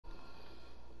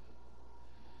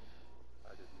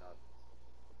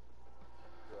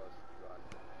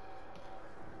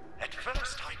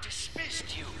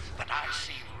I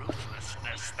see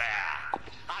ruthlessness there.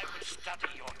 I will study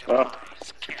your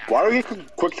demise carefully. Why do we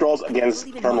get quick draws against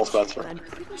Terminal Spencer? I'm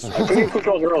pretty I sure couldn't get quick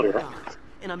draws earlier.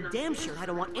 and I'm damn sure I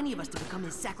don't want any of us to become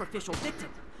his sacrificial victim.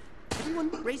 Everyone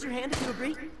raise your hand if you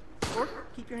agree. Or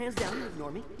keep your hands down and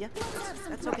ignore me. Yeah,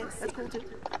 that's okay. That's cool too.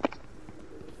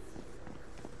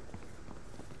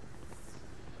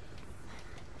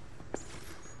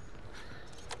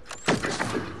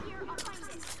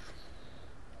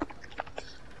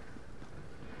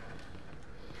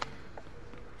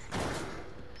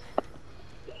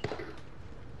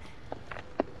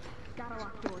 Got a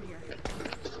locked door here.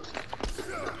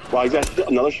 Wow, you got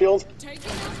another shield?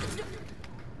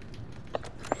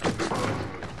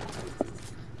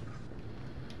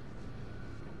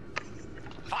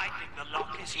 Finding the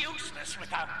lock is useless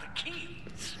without the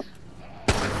keys.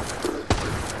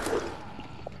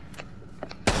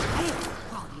 Hey,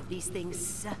 quality of these things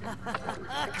suck.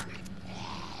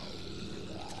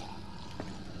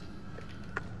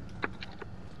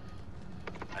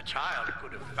 A child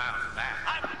could have found that.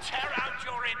 I will tear out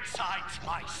your insides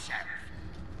myself.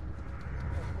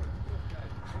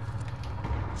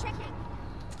 Checking.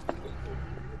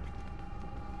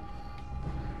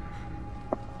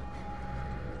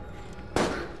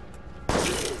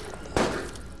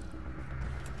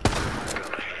 Go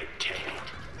ahead, take it.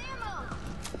 Ammo.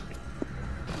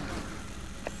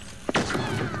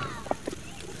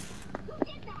 Who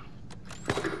did that?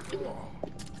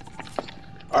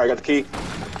 Alright, I got the key.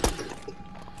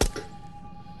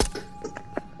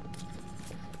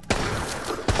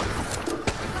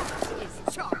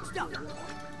 It's charged up.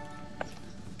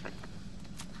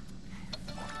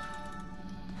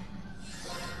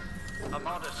 A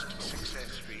modest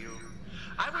success for you.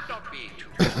 I would not be too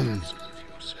pleased with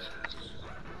you, sirs.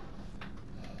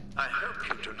 I hope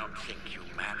you do not think you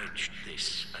managed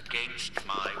this against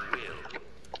my will.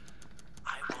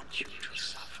 I want you to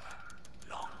suffer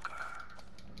longer.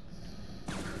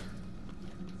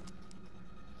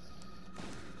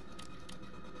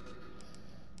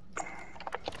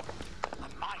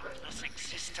 A mindless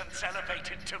existence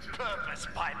elevated to purpose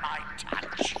by my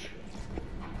touch.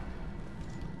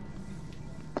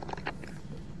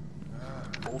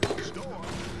 Open door.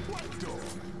 What door?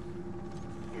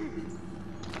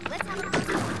 Let's have a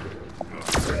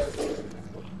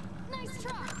nice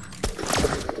try.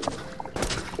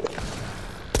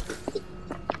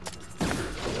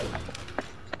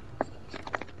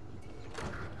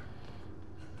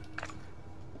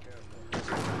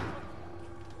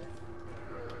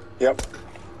 Yep.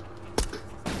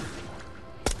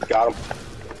 Got him.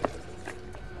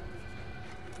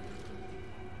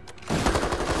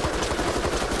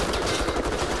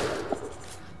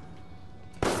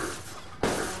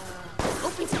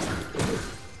 Open system.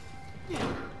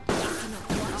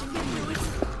 Watching you do it.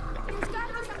 There's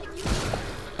gotta be something you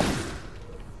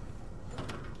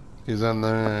He's in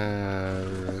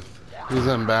there. He's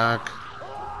in back.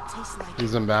 Tastes like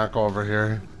He's in back over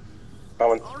here.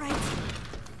 Coming. all right.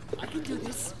 I can do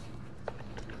this.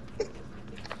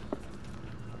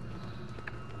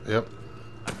 Yep.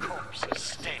 A corpse's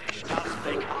stench does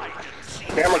make hide and seek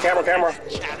Camera.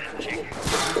 challenging.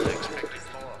 I expected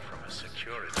more from a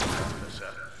security officer,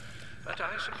 but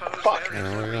I suppose Fuck. there is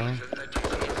There a we go. reason that he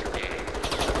is dead.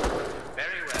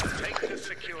 Very well, take the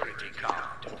security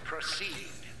card and proceed.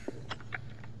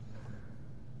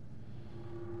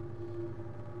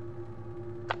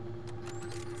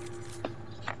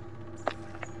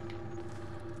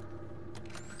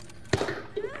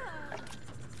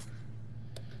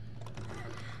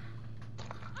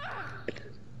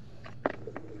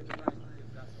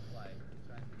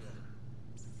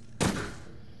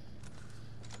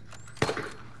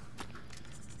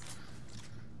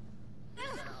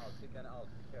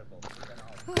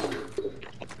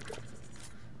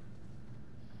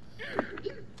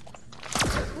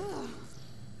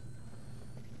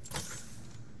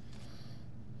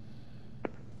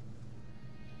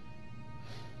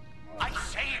 I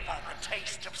savor the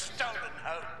taste of stolen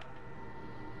hope.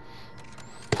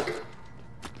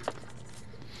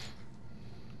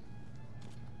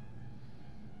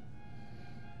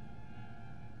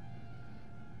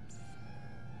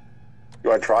 You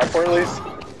want to try for it at least?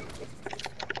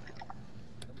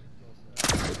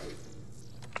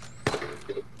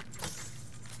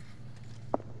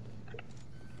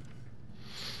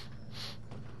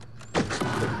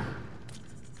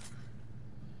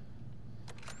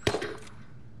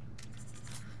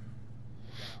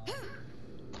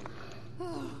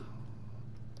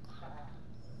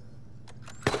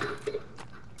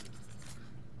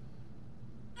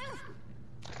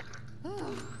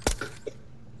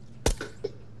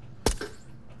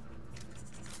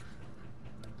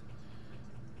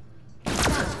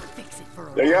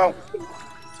 There you go.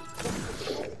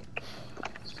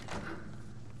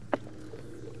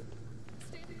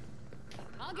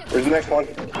 I'll get Where's the next one?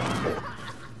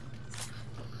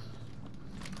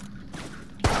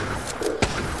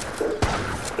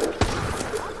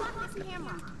 I'll block this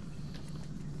camera.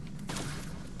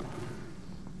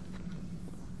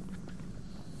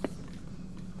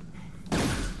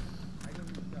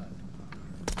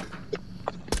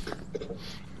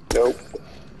 Nope.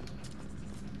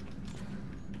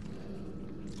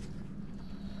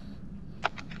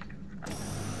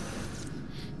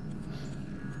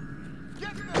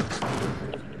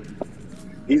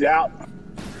 He's out.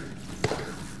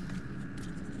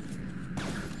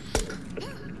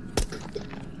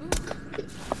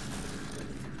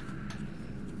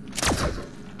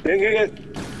 Get it.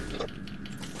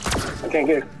 I can't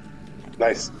get it.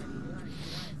 Nice.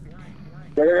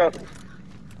 Go.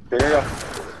 Go.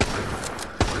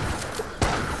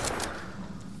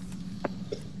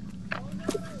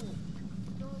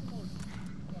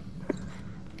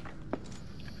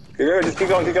 Just keep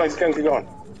going.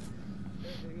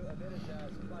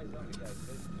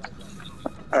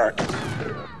 All right.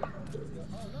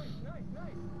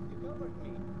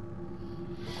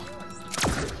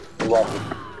 You're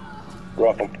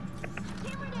welcome.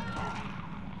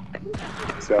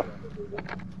 So.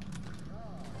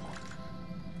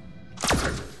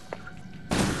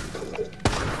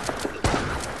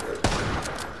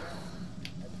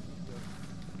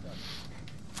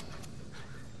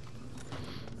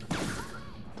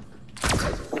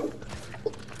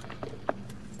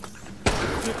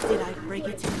 Did I break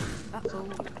it? Uh-oh.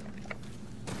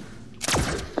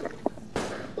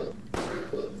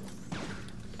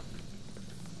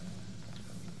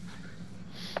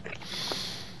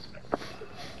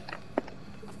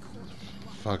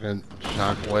 Fucking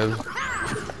shockwave.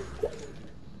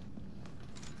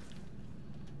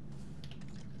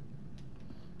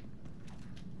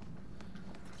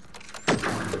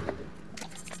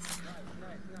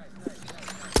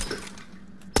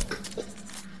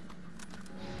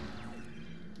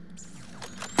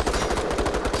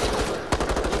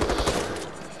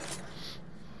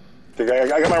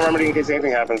 I got my remedy in case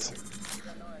anything happens.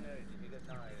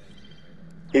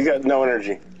 He's got no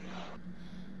energy.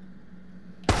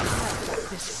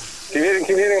 Keep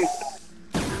hitting him.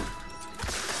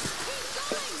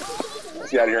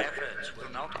 Let's get out of here. Efforts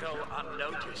will not go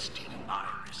unnoticed in my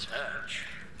research.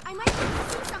 I might be able to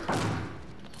see something.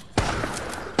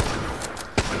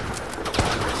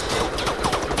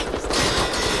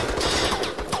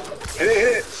 Hit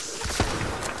it.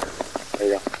 There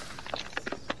you go.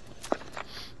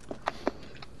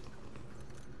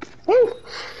 Woo!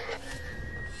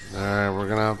 Alright, we're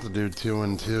gonna have to do 2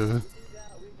 and 2.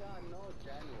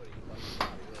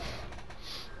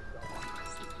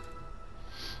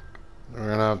 We're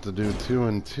gonna have to do 2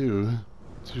 and 2.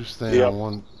 2 stay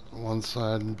on one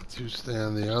side and 2 stay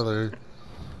on the other.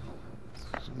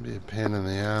 It's gonna be a pain in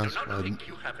the ass, Do not but think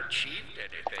you have achieved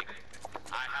anything.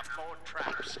 I have more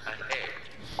traps ahead.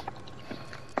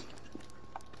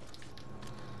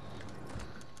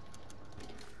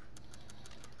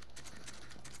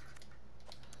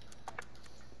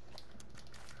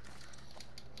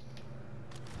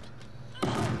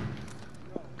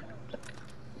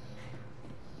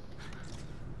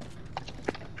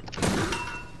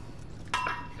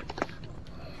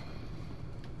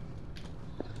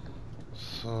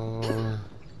 so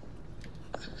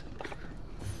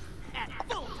At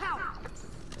full power.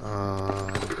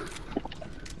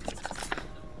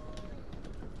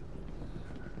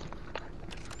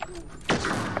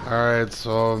 alright,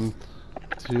 so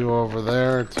 2 over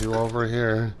there, 2 over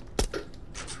here.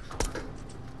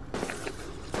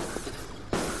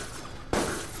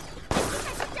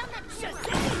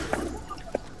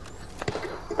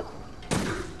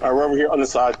 All right, we're over here on the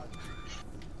side.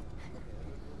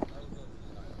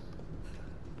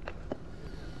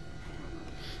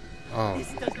 Oh,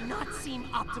 This does not seem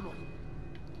optimal.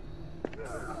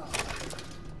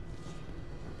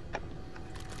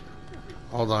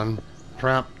 hold on.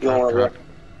 Trap. No,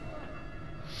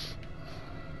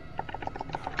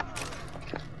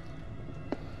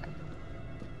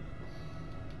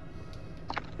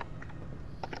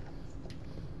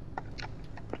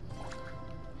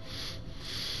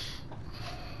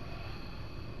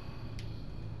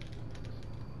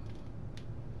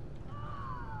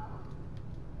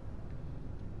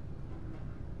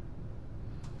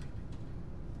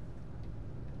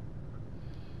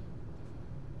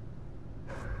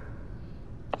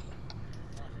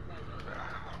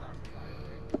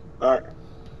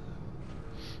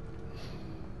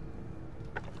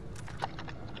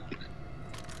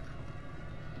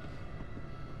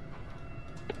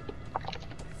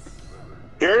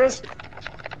 Here it is.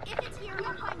 If it's here,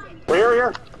 you'll find it. Right here,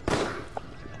 here.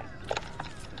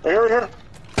 Right here, right here.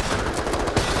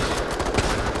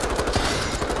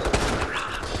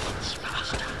 It's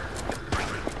faster.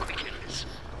 Breathing quickens.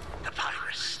 The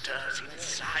virus stirs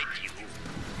inside you.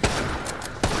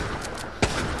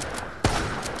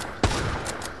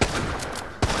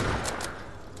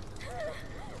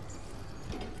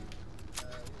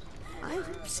 I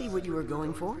see what you were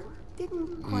going for.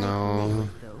 Didn't quite No. make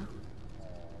it, though.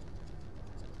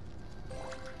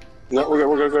 No, we're good,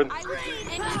 we're good, good. I would do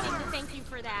anything to thank you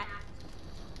for that.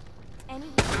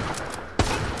 Anything.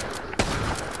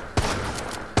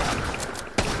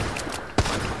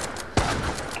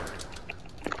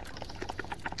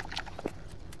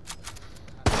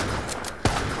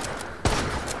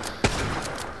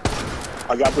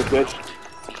 I got this bitch.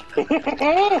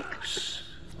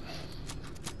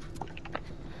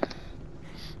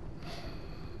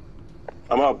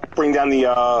 I'm gonna bring down the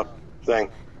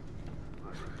thing.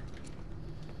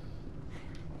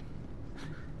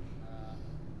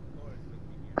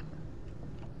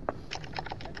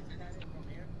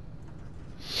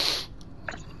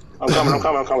 I'm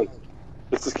coming.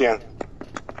 It's the scan.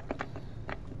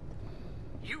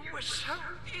 You were so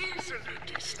easily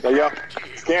distracted. There you go.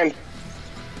 Scan.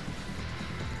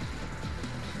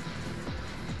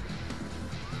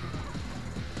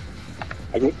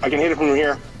 I can hit it from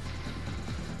here.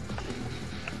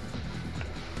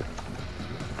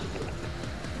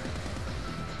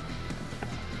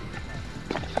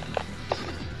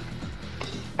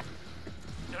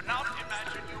 Do not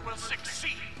imagine you will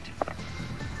succeed.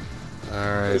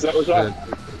 Alright. Is that what's up?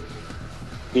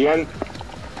 The end.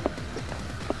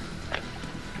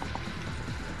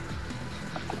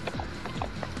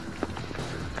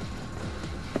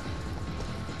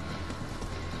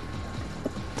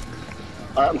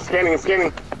 I'm scanning.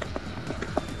 Scan.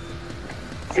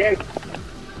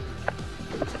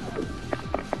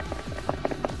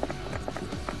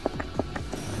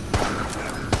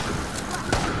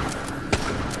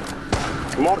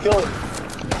 Come on, kill it.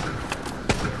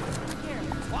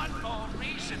 One more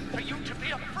reason for you to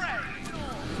be afraid.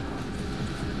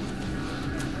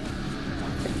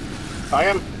 I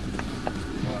am.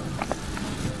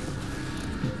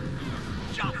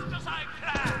 Just as I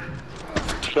planned.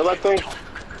 Kill that thing.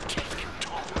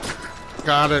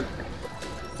 Got it.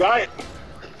 Got it.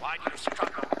 Why do you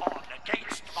struggle on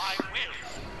against my will?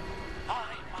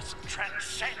 I must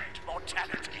transcend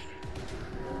mortality.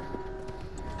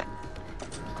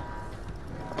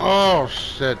 Oh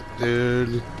shit,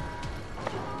 dude.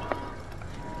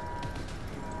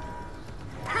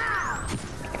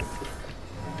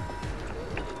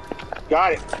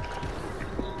 Got it.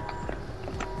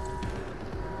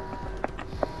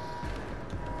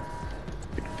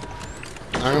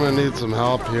 I'm gonna need some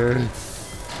help here.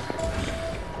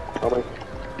 Coming.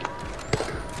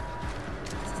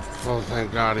 Oh,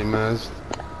 thank God he missed.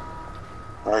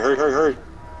 All right, hurry.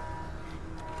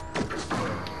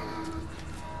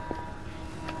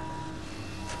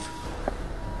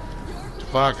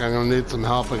 Fuck, I'm gonna need some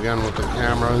help again with the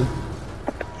camera.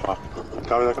 Fuck.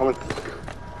 They're coming.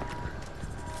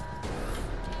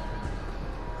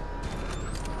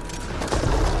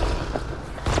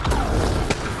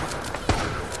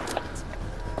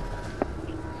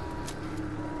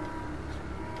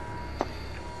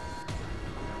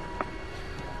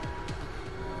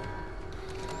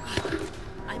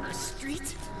 I'm a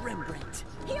street Rembrandt.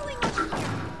 Healing over here.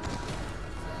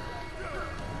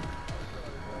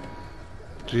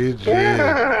 GG.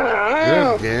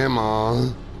 Good game,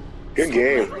 all. Good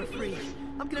game. Free.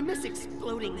 I'm gonna miss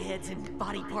exploding heads and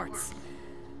body parts.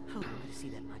 Hope to see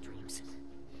that in my dreams.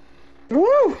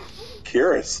 Woo!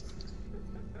 Curious.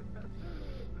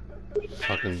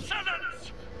 Fucking.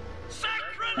 Insolence!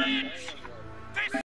 Sacrilege!